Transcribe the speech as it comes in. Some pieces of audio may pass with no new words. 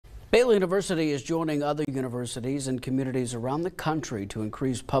Baylor University is joining other universities and communities around the country to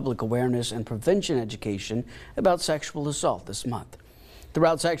increase public awareness and prevention education about sexual assault this month.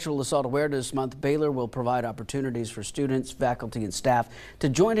 Throughout Sexual Assault Awareness Month, Baylor will provide opportunities for students, faculty, and staff to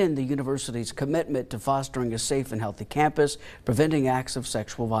join in the university's commitment to fostering a safe and healthy campus, preventing acts of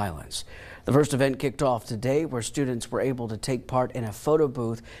sexual violence. The first event kicked off today, where students were able to take part in a photo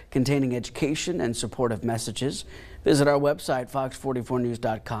booth containing education and supportive messages. Visit our website,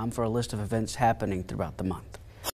 fox44news.com, for a list of events happening throughout the month.